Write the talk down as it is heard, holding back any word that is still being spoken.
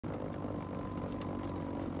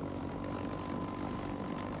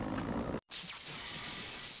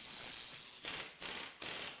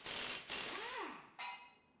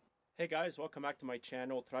Hey guys, welcome back to my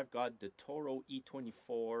channel. Today I've got the TORO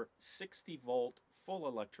E24 60 volt full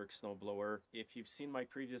electric snowblower. If you've seen my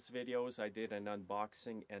previous videos, I did an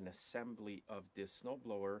unboxing and assembly of this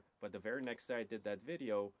snowblower, but the very next day I did that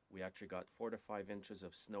video, we actually got 4 to 5 inches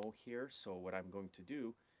of snow here. So what I'm going to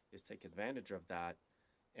do is take advantage of that,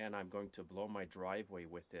 and I'm going to blow my driveway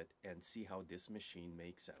with it and see how this machine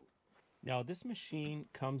makes out. Now this machine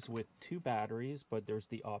comes with 2 batteries, but there's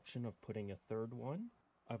the option of putting a third one.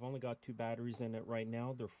 I've only got 2 batteries in it right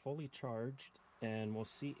now. They're fully charged, and we'll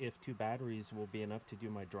see if 2 batteries will be enough to do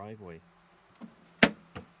my driveway.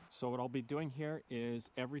 So what I'll be doing here is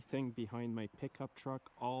everything behind my pickup truck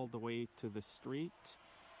all the way to the street.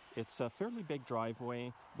 It's a fairly big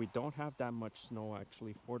driveway. We don't have that much snow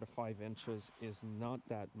actually. 4 to 5 inches is not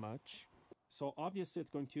that much. So obviously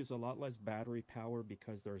it's going to use a lot less battery power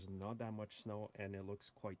because there's not that much snow and it looks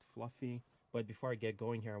quite fluffy. But before I get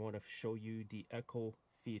going here, I want to show you the echo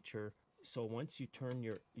feature. So once you turn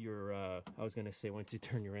once you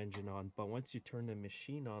turn your engine on, but once you turn the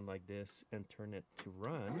machine on like this and turn it to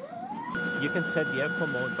run, you can set the echo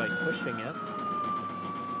mode by pushing it.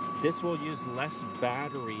 This will use less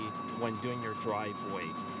battery when doing your driveway.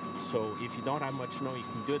 So if you don't have much snow, you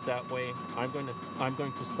can do it that way. I'm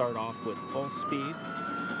going to start off with full speed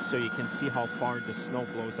so you can see how far the snow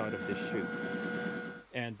blows out of this chute.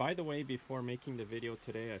 And by the way, before making the video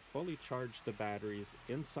today, I fully charged the batteries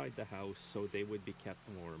inside the house so they would be kept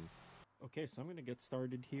warm. Okay, so I'm going to get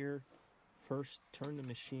started here. First, turn the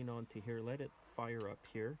machine on to here. Let it fire up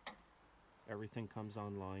here. Everything comes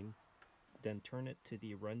online. Then turn it to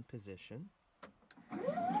the run position.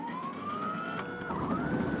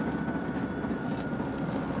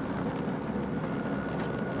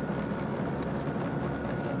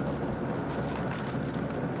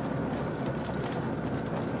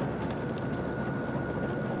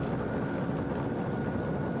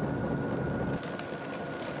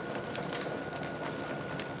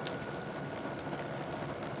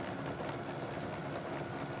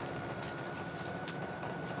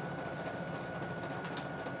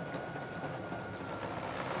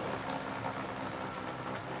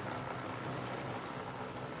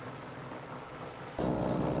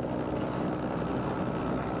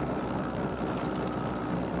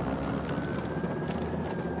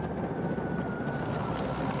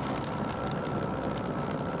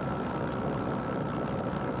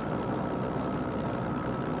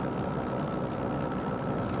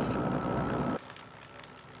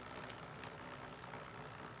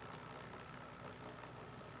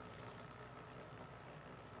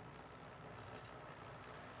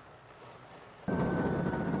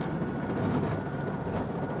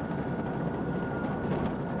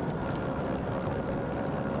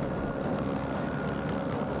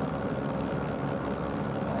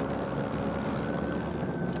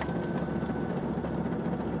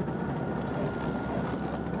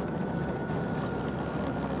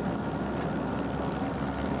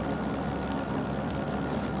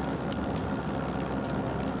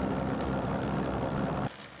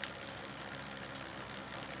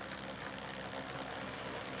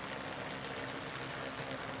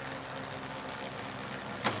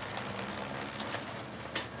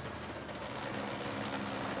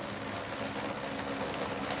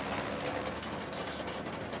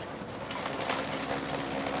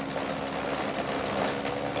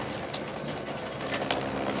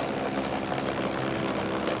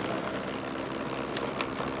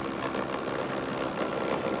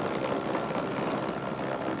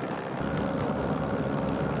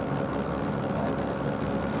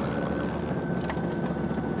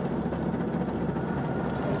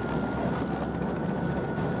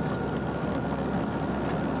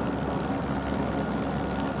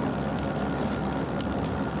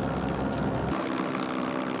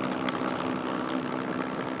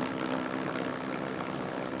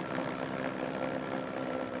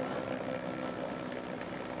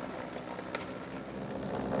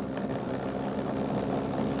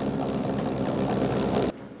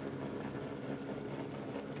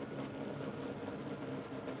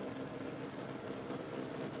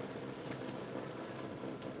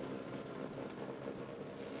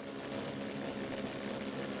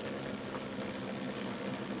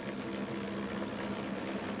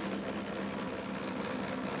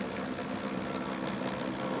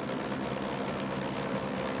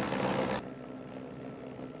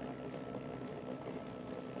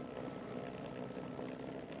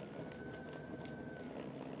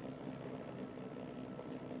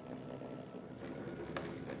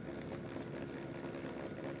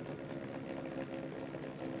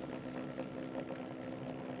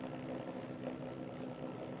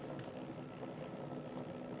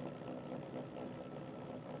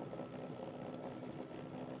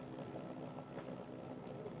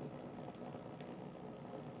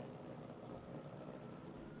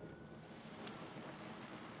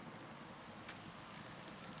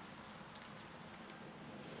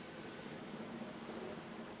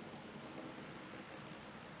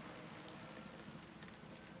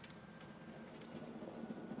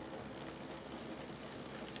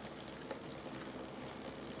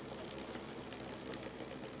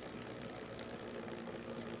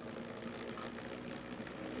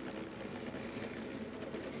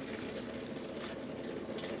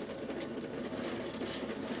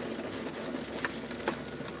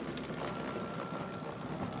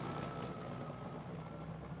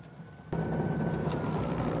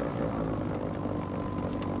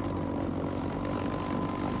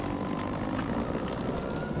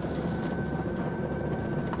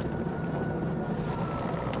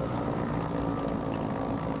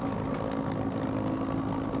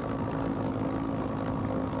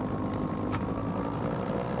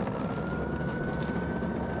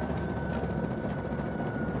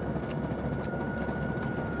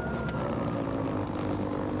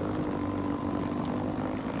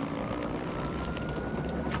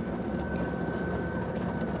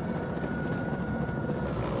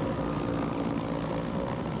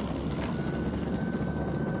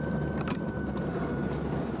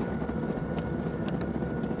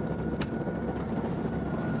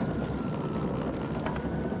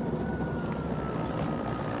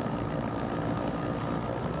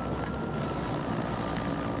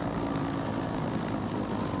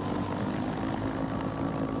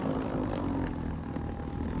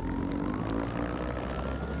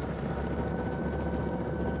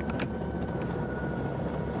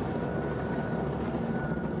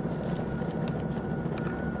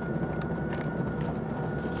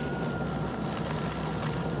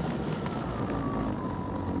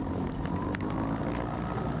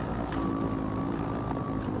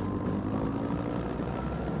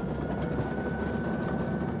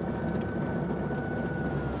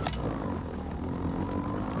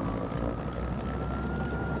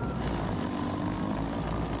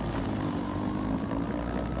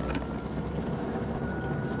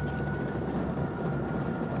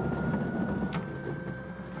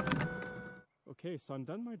 Okay, so I'm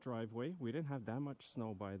done my driveway. We didn't have that much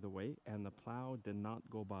snow, by the way, and the plow did not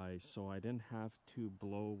go by, so I didn't have to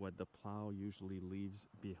blow what the plow usually leaves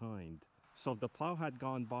behind. So if the plow had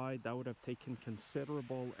gone by, that would have taken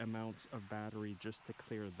considerable amounts of battery just to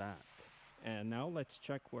clear that. And now let's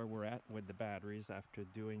check where we're at with the batteries after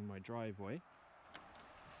doing my driveway.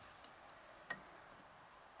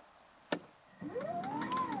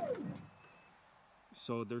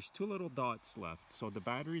 So there's 2 little dots left. So the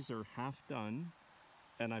batteries are half done,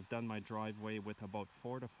 and I've done my driveway with about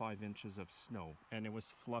 4 to 5 inches of snow, and it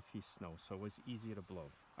was fluffy snow, so it was easy to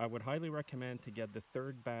blow. I would highly recommend to get the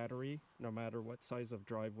 3rd battery, no matter what size of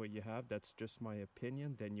driveway you have. That's just my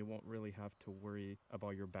opinion. Then you won't really have to worry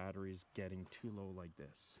about your batteries getting too low like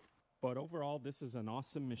this. But overall, this is an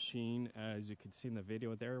awesome machine. As you could see in the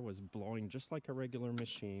video there, it was blowing just like a regular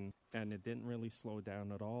machine, and it didn't really slow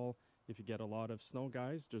down at all. If you get a lot of snow,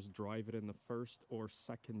 guys, just drive it in the 1st or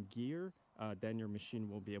 2nd gear. Then your machine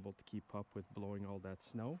will be able to keep up with blowing all that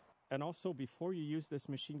snow. And also, before you use this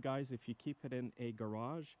machine, guys, if you keep it in a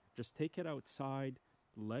garage, just take it outside,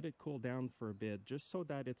 let it cool down for a bit, just so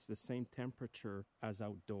that it's the same temperature as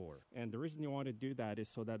outdoor. And the reason you want to do that is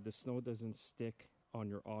so that the snow doesn't stick on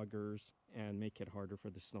your augers and make it harder for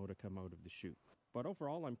the snow to come out of the chute. But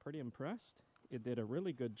overall, I'm pretty impressed. It did a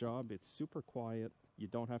really good job. It's super quiet. You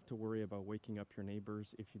don't have to worry about waking up your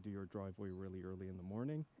neighbors if you do your driveway really early in the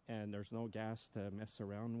morning. And there's no gas to mess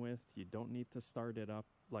around with. You don't need to start it up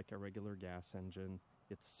like a regular gas engine.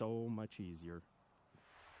 It's so much easier.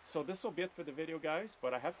 So this will be it for the video, guys,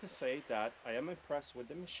 but I have to say that I am impressed with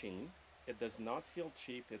the machine. It does not feel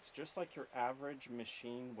cheap. It's just like your average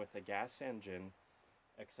machine with a gas engine,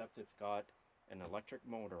 except it's got an electric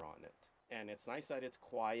motor on it. And it's nice that it's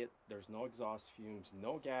quiet. There's no exhaust fumes,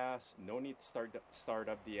 no gas, no need to start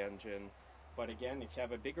up the engine. But again, if you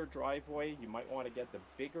have a bigger driveway, you might want to get the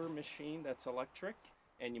bigger machine that's electric,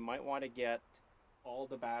 and you might want to get all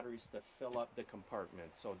the batteries to fill up the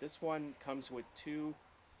compartment. So this one comes with 2.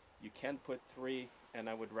 You can put 3, and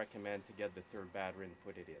I would recommend to get the 3rd battery and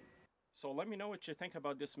put it in. So let me know what you think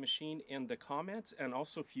about this machine in the comments, and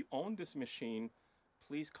also if you own this machine,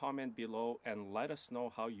 please comment below and let us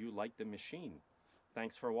know how you like the machine.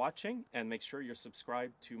 Thanks for watching, and make sure you're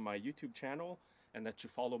subscribed to my YouTube channel and that you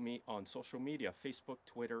follow me on social media, Facebook,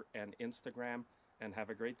 Twitter, and Instagram, and have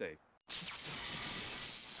a great day.